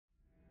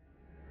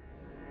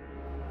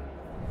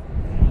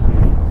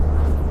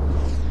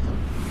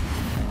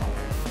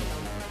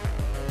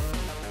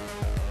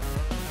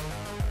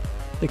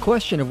The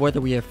question of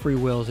whether we have free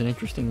will is an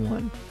interesting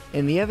one,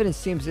 and the evidence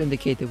seems to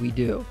indicate that we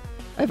do.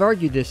 I've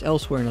argued this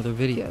elsewhere in other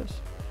videos.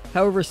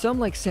 However, some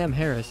like Sam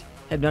Harris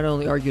have not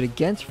only argued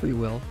against free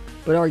will,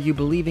 but argue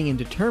believing in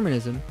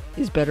determinism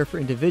is better for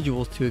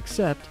individuals to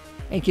accept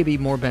and can be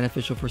more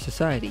beneficial for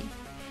society.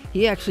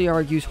 He actually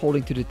argues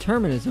holding to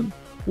determinism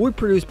would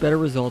produce better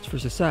results for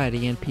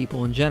society and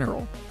people in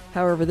general.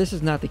 However, this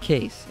is not the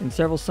case, and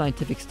several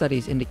scientific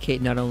studies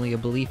indicate not only a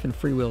belief in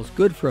free will is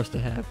good for us to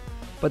have,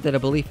 but that a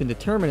belief in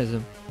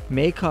determinism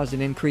may cause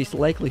an increased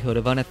likelihood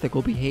of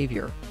unethical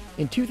behavior.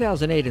 In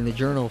 2008, in the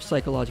Journal of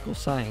Psychological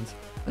Science,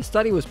 a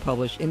study was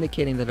published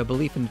indicating that a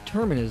belief in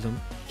determinism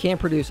can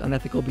produce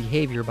unethical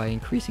behavior by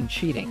increasing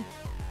cheating.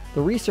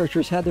 The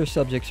researchers had their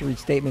subjects read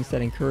statements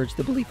that encouraged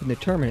the belief in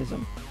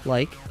determinism,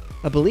 like,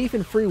 "A belief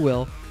in free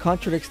will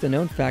contradicts the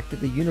known fact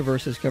that the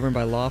universe is governed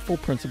by lawful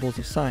principles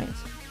of science,"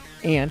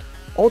 and,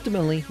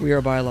 "Ultimately, we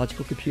are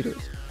biological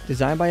computers,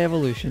 designed by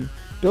evolution,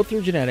 built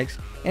through genetics,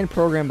 and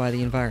programmed by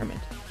the environment."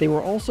 They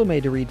were also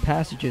made to read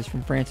passages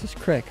from Francis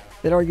Crick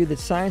that argued that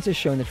science has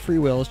shown that free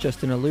will is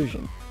just an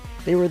illusion.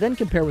 They were then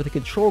compared with a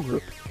control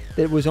group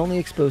that was only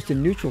exposed to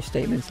neutral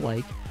statements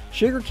like,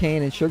 "Sugar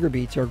cane and sugar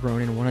beets are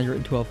grown in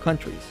 112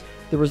 countries."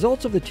 The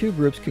results of the two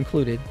groups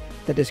concluded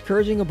that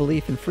discouraging a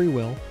belief in free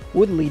will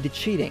would lead to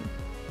cheating.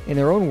 In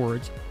their own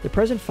words, the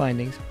present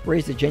findings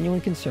raised a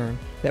genuine concern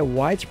that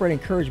widespread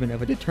encouragement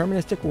of a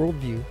deterministic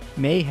worldview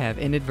may have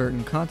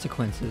inadvertent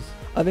consequences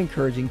of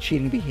encouraging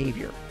cheating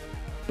behavior.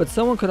 But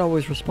someone could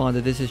always respond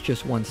that this is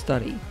just one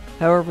study.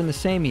 However, in the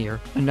same year,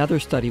 another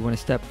study went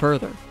a step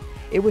further.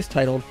 It was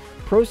titled,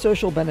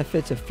 "Pro-Social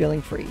Benefits of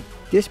Feeling Free.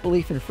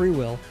 Disbelief in Free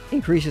Will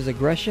Increases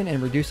Aggression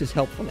and Reduces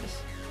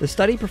Helpfulness." The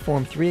study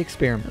performed 3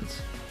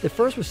 experiments. The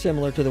first was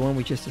similar to the one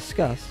we just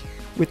discussed,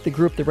 with the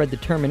group that read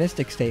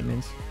deterministic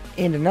statements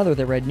and another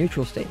that read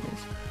neutral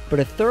statements, but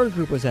a third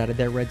group was added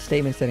that read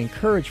statements that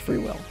encouraged free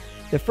will.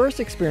 The first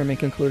experiment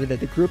concluded that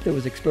the group that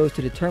was exposed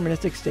to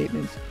deterministic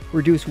statements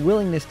reduced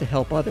willingness to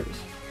help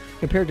others,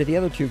 compared to the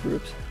other 2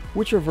 groups,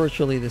 which were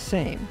virtually the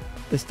same.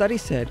 The study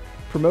said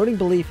promoting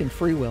belief in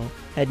free will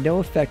had no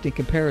effect in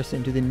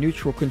comparison to the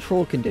neutral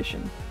control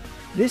condition.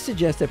 This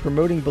suggests that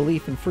promoting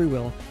belief in free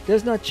will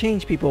does not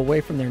change people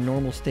away from their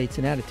normal states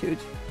and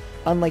attitudes,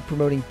 unlike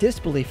promoting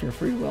disbelief in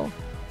free will,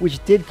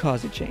 which did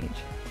cause a change.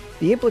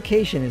 The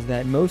implication is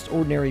that most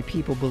ordinary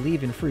people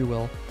believe in free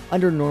will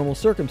under normal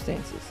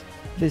circumstances.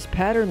 This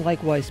pattern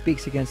likewise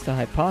speaks against the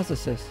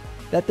hypothesis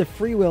that the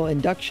free will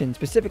induction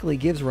specifically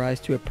gives rise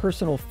to a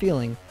personal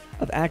feeling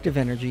of active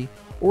energy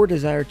or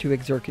desire to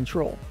exert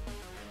control.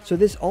 So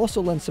this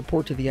also lends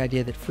support to the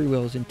idea that free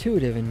will is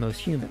intuitive in most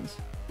humans.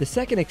 The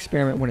second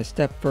experiment went a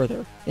step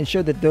further and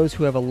showed that those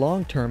who have a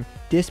long-term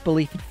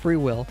disbelief in free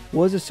will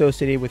was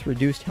associated with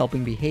reduced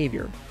helping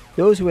behavior.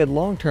 Those who had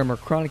long-term or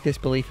chronic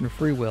disbelief in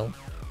free will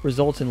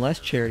results in less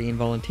charity and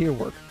volunteer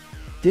work.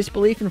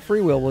 Disbelief in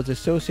free will was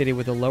associated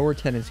with a lower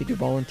tendency to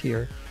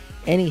volunteer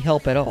any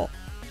help at all.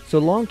 So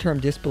long-term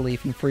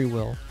disbelief in free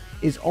will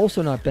is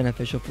also not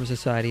beneficial for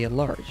society at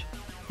large.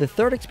 The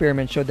third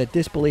experiment showed that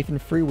disbelief in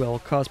free will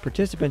caused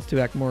participants to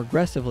act more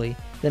aggressively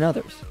than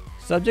others.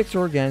 Subjects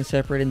were again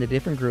separated into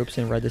different groups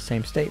and read the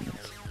same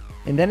statements,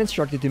 and then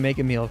instructed to make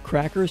a meal of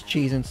crackers,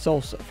 cheese, and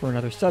salsa for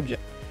another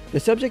subject. The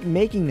subject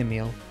making the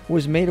meal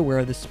was made aware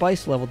of the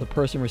spice level the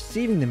person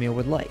receiving the meal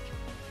would like.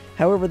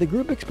 However, the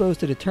group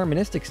exposed to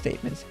deterministic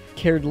statements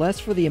cared less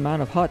for the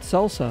amount of hot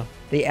salsa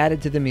they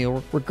added to the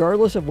meal,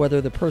 regardless of whether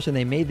the person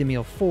they made the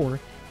meal for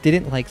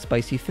didn't like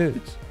spicy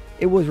foods.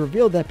 It was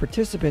revealed that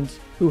participants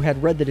who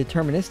had read the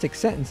deterministic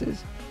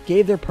sentences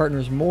gave their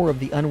partners more of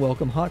the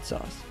unwelcome hot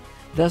sauce.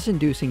 Thus,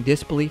 inducing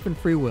disbelief in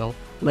free will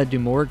led to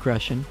more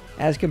aggression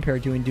as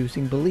compared to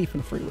inducing belief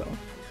in free will.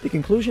 The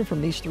conclusion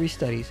from these 3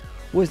 studies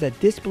was that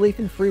disbelief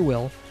in free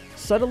will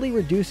subtly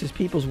reduces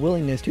people's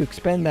willingness to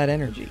expend that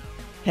energy.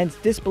 Hence,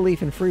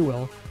 disbelief in free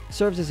will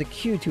serves as a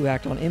cue to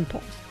act on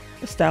impulse,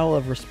 a style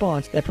of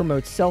response that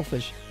promotes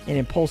selfish and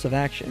impulsive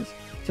actions,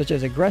 such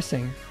as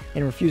aggressing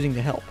and refusing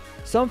to help.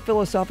 Some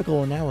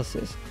philosophical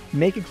analysis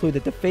may conclude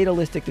that the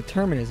fatalistic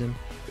determinism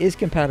is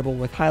compatible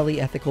with highly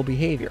ethical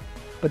behavior,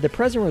 but the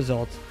present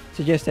results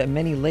suggest that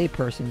many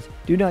laypersons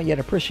do not yet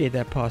appreciate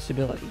that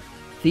possibility.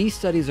 These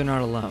studies are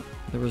not alone.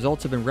 The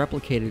results have been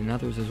replicated in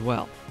others as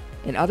well,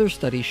 and other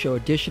studies show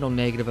additional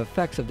negative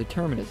effects of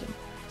determinism,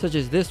 such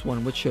as this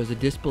one, which shows a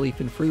disbelief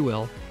in free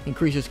will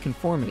increases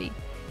conformity.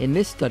 In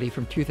this study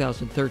from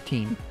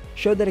 2013,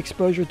 showed that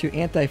exposure to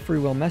anti-free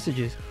will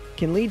messages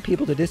can lead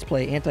people to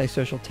display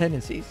antisocial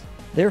tendencies.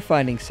 Their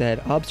findings said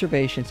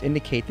observations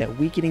indicate that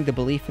weakening the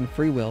belief in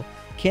free will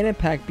can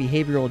impact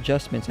behavioral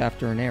adjustments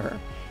after an error,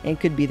 and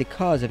could be the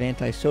cause of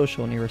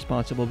antisocial and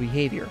irresponsible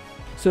behavior.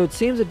 So it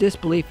seems that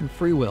disbelief in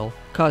free will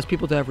caused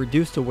people to have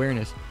reduced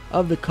awareness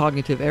of the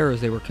cognitive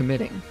errors they were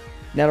committing.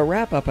 Now, to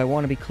wrap up, I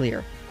want to be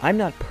clear. I'm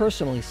not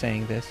personally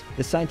saying this.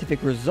 The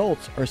scientific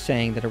results are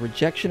saying that a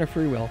rejection of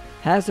free will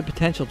has the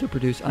potential to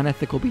produce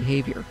unethical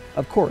behavior.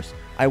 Of course,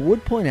 I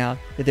would point out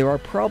that there are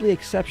probably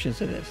exceptions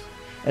to this,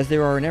 as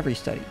there are in every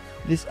study.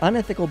 This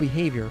unethical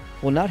behavior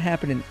will not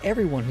happen in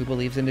everyone who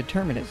believes in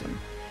determinism,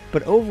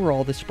 but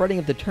overall the spreading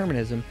of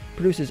determinism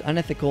produces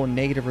unethical and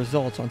negative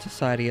results on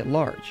society at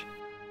large.